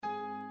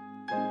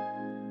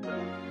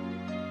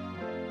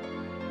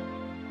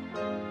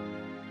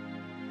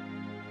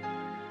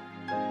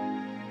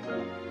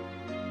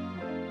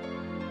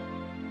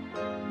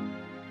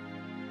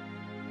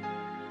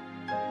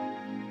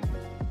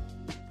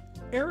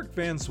Erik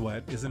van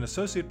Zwet is an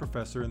associate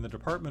professor in the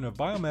Department of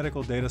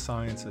Biomedical Data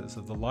Sciences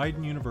of the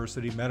Leiden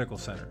University Medical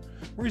Center,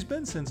 where he's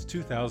been since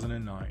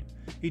 2009.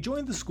 He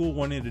joined the school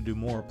wanting to do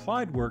more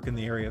applied work in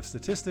the area of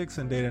statistics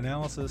and data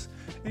analysis,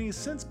 and he's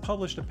since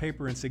published a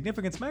paper in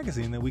Significance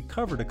magazine that we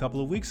covered a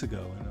couple of weeks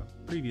ago in a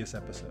previous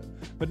episode.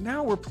 But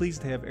now we're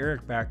pleased to have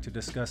Erik back to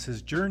discuss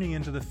his journey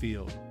into the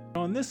field.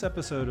 On this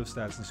episode of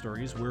Stats and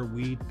Stories, where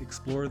we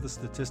explore the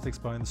statistics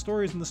behind the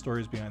stories and the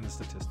stories behind the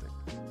statistics.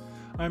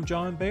 I'm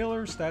John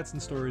Baylor. Stats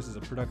and Stories is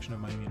a production of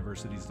Miami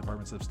University's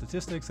Departments of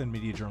Statistics and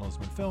Media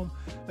Journalism and Film,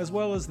 as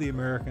well as the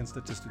American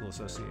Statistical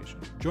Association.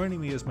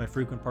 Joining me is my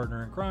frequent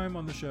partner in crime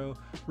on the show,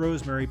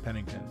 Rosemary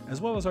Pennington,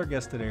 as well as our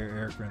guest today,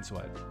 Erik van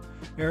Zwet.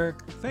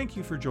 Erik, thank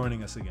you for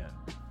joining us again.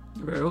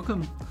 You're very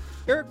welcome.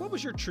 Erik, what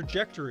was your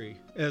trajectory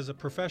as a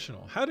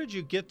professional? How did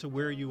you get to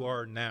where you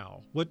are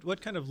now?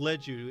 What kind of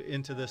led you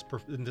into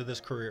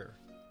this career?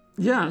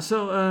 Yeah,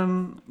 so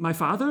my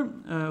father,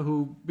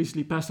 who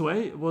recently passed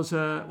away, was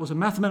a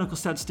mathematical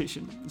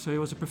statistician. So he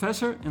was a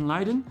professor in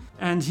Leiden,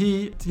 and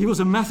he was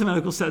a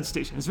mathematical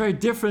statistician. It's very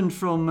different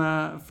from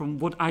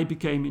what I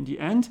became in the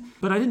end.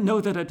 But I didn't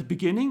know that at the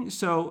beginning.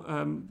 So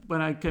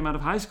when I came out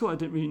of high school, I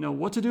didn't really know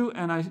what to do,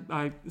 and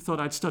I thought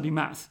I'd study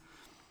math.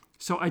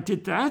 So I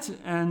did that,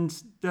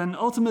 and then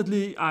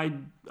ultimately I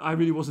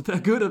really wasn't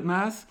that good at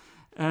math.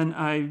 And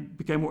I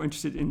became more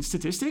interested in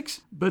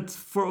statistics. But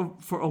for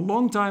a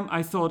long time,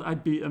 I thought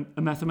I'd be a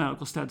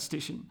mathematical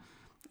statistician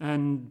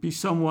and be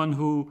someone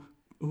who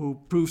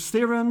proves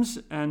theorems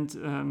and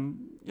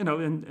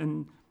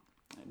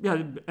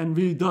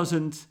really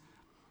doesn't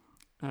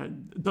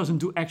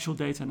do actual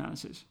data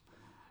analysis.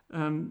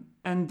 And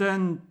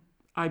then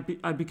I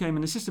became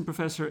an assistant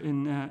professor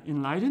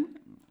in Leiden,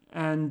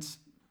 and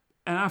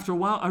after a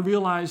while, I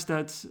realized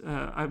that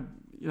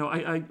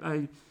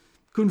I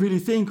couldn't really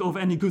think of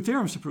any good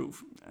theorems to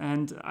prove.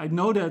 And I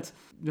know that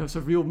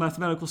some real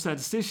mathematical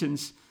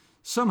statisticians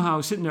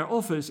somehow sit in their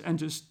office and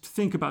just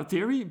think about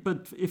theory,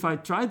 but if I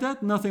tried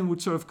that, nothing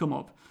would sort of come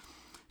up.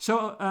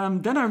 So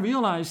then I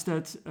realized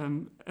that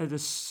at a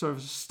sort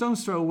of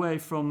stone's throw away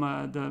from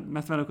the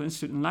Mathematical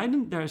Institute in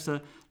Leiden, there's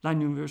the Leiden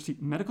University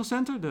Medical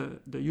Center,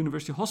 the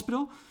university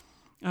hospital,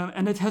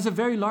 and it has a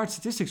very large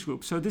statistics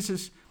group. So this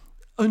is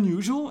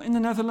unusual in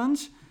the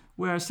Netherlands,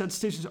 where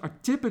statisticians are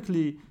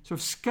typically sort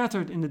of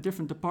scattered in the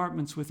different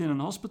departments within a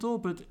hospital.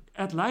 But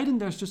at Leiden,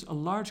 there's just a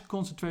large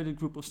concentrated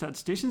group of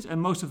statisticians,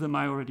 and most of them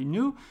I already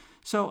knew.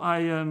 So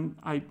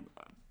I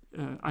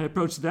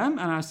approached them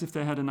and asked if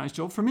they had a nice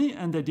job for me,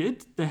 and they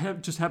did. They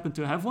just happened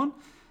to have one.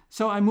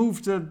 So I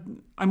moved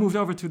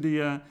over to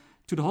the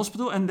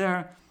hospital, and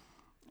that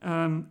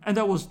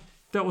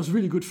was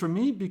really good for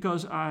me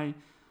because I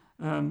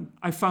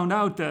found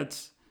out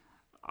that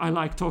I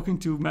like talking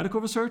to medical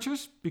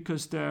researchers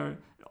because they're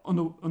on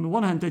the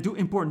one hand, they do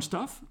important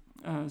stuff,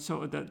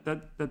 so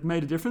that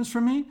made a difference for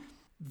me.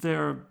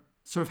 They're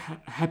sort of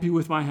happy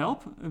with my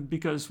help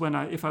because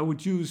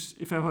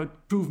if I would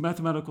prove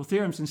mathematical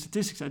theorems in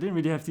statistics, I didn't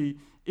really have the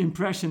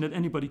impression that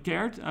anybody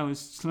cared. I was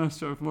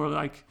sort of more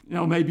like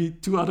maybe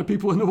two other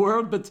people in the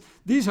world. But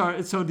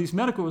these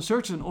medical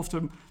researchers and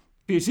often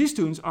PhD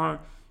students are.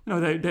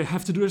 They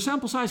have to do their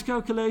sample size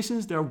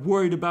calculations. They're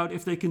worried about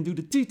if they can do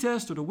the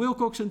t-test or the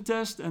Wilcoxon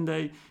test, and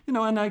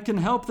and I can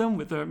help them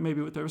with their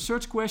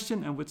research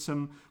question and with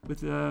some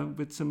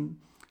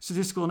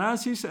statistical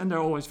analyses, and they're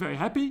always very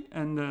happy.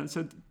 And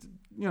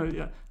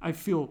I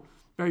feel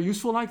very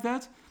useful like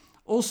that.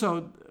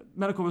 Also,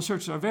 medical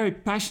researchers are very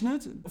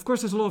passionate. Of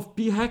course, there's a lot of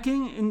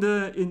p-hacking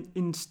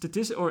in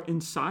statistics or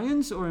in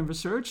science or in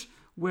research,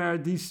 where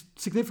these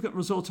significant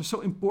results are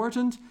so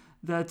important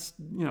that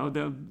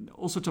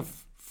all sorts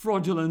of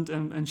fraudulent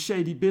and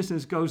shady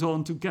business goes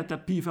on to get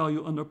that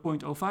p-value under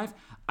 0.05.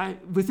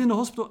 Within the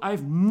hospital,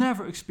 I've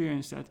never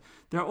experienced that.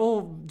 They're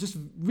all just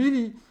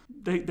really,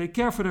 they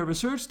care for their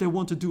research. They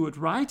want to do it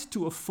right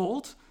to a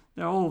fault.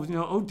 They're all,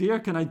 oh dear,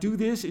 can I do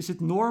this? Is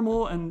it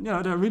normal? And,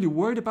 they're really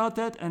worried about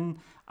that. And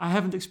I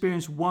haven't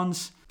experienced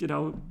once,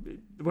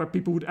 where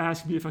people would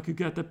ask me if I could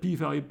get that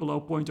p-value below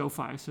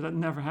 0.05. So that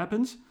never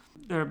happens.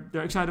 They're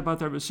excited about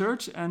their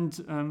research,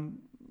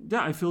 and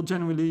I feel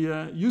genuinely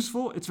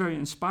useful. It's very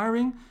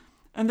inspiring.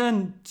 And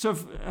then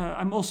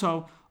I'm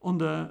also on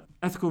the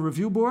ethical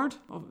review board.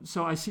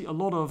 So I see a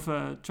lot of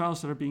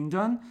trials that are being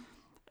done.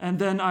 And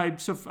then I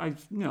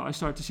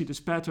start to see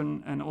this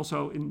pattern. And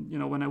also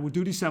when I would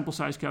do these sample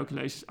size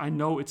calculations, I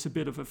know it's a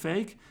bit of a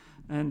fake.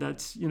 And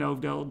that's,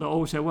 they'll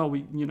always say, well,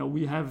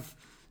 we have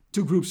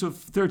two groups of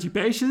 30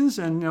 patients,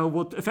 and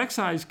what effect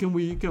size should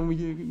we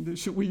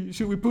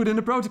put in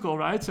the protocol,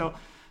 right? So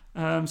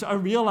I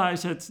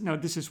realized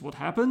that this is what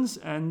happens,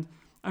 and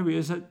I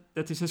realized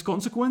that this has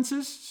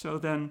consequences. So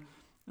then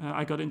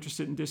I got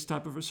interested in this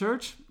type of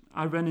research.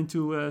 I ran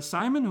into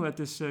Simon, who had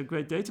this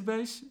great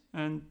database,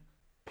 and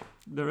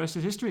the rest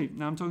is history.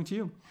 Now I'm talking to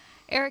you.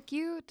 Erik,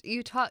 you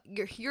taught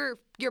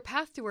your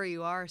path to where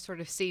you are sort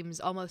of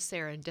seems almost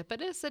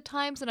serendipitous at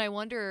times, and I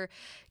wonder,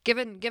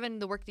 given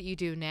the work that you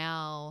do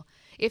now,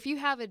 if you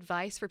have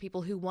advice for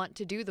people who want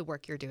to do the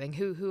work you're doing,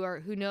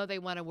 who know they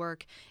want to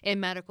work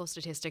in medical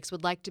statistics,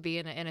 would like to be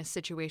in a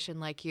situation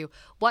like you,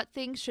 what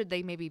things should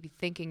they maybe be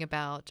thinking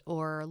about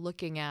or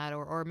looking at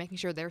or making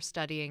sure they're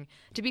studying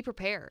to be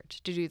prepared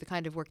to do the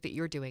kind of work that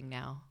you're doing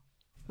now?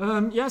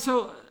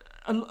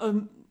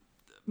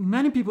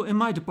 Many people in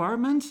my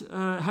department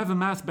have a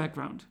math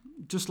background,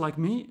 just like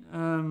me.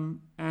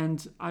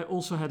 And I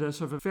also had a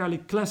sort of a fairly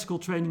classical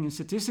training in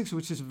statistics,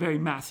 which is very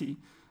mathy.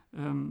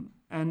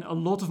 And a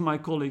lot of my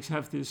colleagues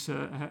have this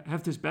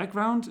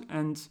background.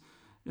 And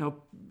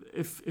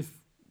if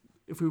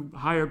we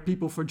hire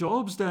people for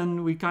jobs,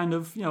 then we kind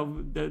of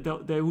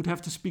they would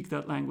have to speak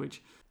that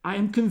language. I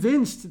am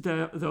convinced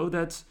though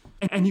that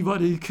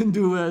anybody can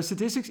do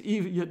statistics,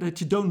 even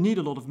that you don't need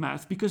a lot of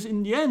math, because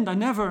in the end,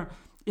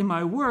 in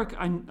my work,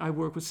 I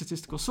work with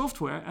statistical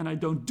software, and I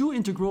don't do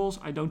integrals,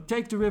 I don't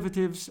take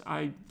derivatives,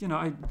 I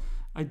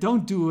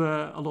don't do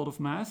a lot of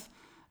math.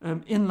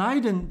 In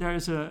Leiden, there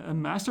is a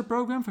master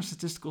program for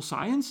statistical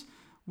science,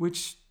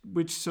 which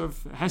sort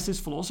of has this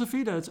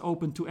philosophy that it's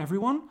open to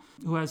everyone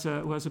who has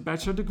a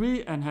bachelor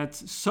degree and had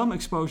some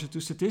exposure to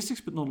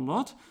statistics, but not a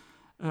lot.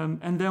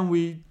 And then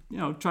we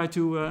try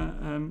to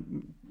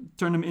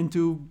turn them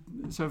into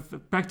sort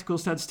of practical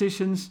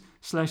statisticians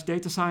 /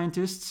 data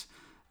scientists.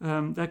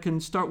 That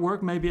can start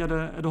work maybe at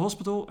a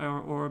hospital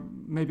or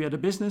maybe at a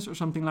business or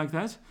something like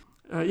that.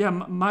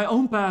 My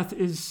own path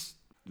is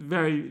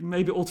very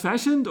maybe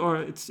old-fashioned,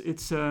 or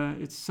it's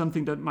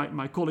something that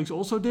my colleagues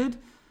also did,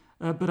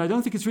 but I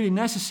don't think it's really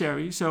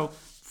necessary. So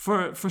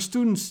for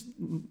students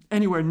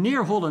anywhere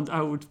near Holland,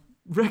 I would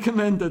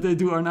recommend that they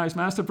do our nice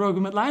master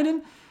program at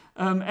Leiden.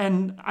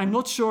 And I'm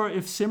not sure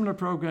if similar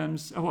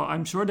programs, well,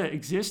 I'm sure they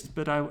exist,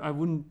 but I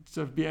wouldn't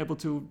sort of be able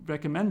to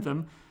recommend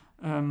them.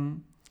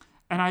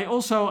 And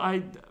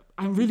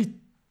I'm really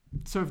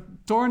sort of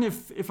torn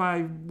if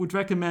I would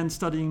recommend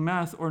studying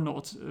math or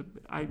not.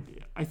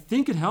 I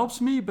think it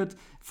helps me, but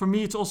for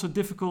me it's also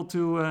difficult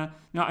to.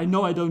 I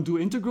know I don't do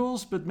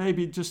integrals, but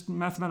maybe just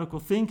mathematical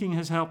thinking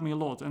has helped me a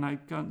lot, and I'm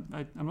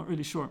not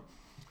really sure.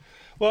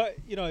 Well,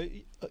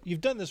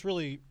 you've done this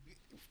really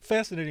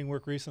fascinating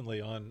work recently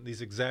on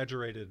these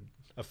exaggerated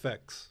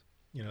effects.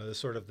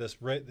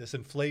 This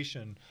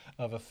inflation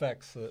of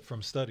effects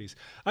from studies.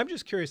 I'm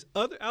just curious,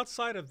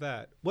 outside of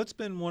that, what's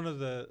been one of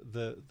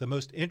the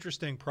most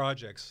interesting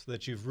projects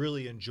that you've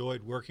really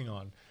enjoyed working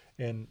on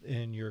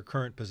in your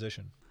current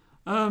position?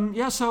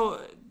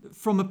 So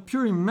from a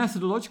purely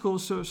methodological,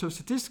 so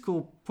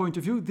statistical point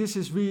of view, this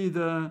is really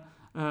the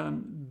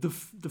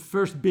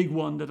first big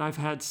one that I've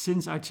had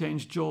since I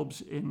changed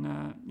jobs in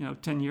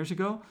 10 years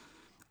ago.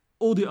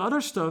 All the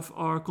other stuff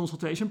are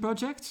consultation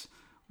projects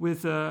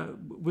with a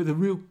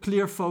real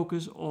clear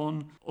focus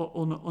on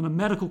a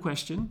medical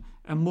question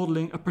and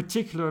modeling a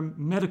particular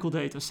medical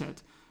data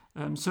set.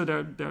 So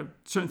there are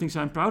certain things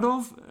I'm proud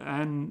of,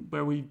 and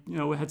where we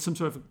had some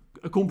sort of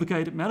a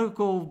complicated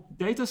medical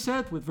data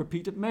set with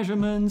repeated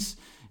measurements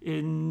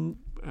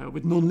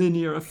with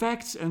nonlinear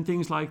effects and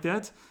things like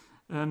that.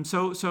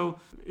 So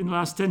in the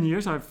last 10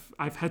 years,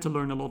 I've had to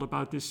learn a lot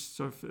about this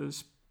sort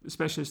of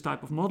specialist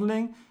type of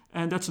modeling,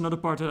 and that's another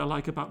part that I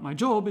like about my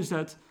job, is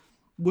that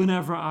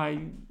whenever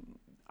I'm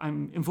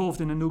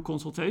involved in a new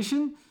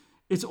consultation,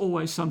 it's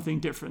always something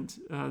different.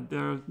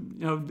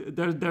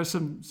 There's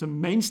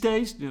some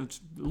mainstays,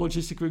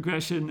 logistic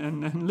regression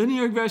and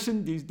linear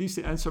regression, these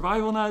and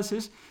survival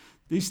analysis.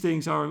 These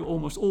things are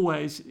almost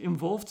always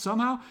involved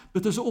somehow,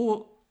 but there's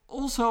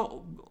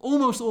also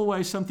almost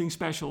always something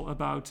special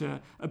about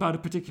a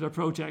particular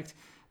project,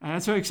 and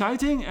that's very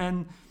exciting.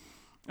 And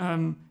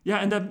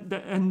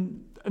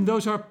and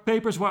those are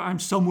papers where I'm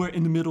somewhere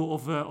in the middle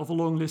of a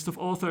long list of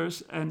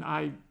authors, and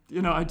I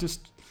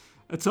just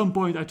at some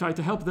point I try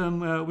to help them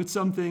with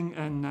something,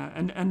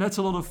 and that's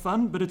a lot of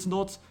fun. But it's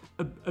not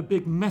a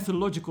big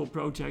methodological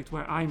project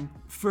where I'm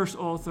first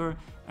author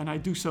and I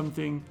do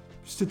something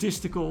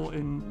statistical.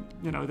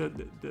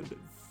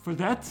 For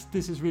that,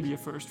 this is really a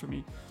first for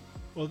me.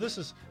 Well, this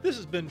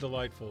has been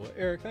delightful,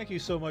 Erik. Thank you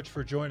so much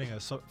for joining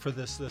us for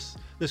this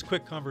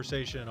quick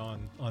conversation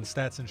on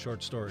stats and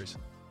short stories.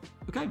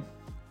 Okay.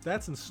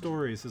 Stats and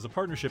Stories is a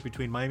partnership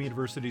between Miami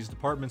University's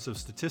Departments of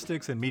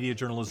Statistics and Media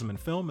Journalism and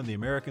Film and the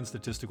American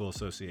Statistical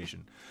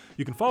Association.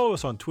 You can follow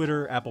us on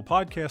Twitter, Apple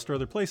Podcasts, or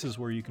other places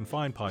where you can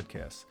find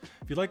podcasts.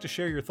 If you'd like to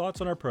share your thoughts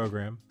on our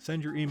program,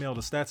 send your email to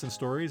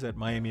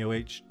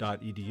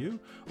statsandstories@miamioh.edu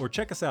or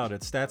check us out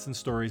at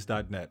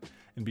statsandstories.net.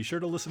 And be sure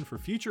to listen for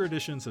future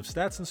editions of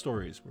Stats and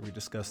Stories, where we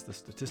discuss the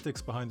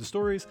statistics behind the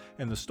stories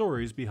and the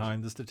stories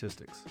behind the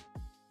statistics.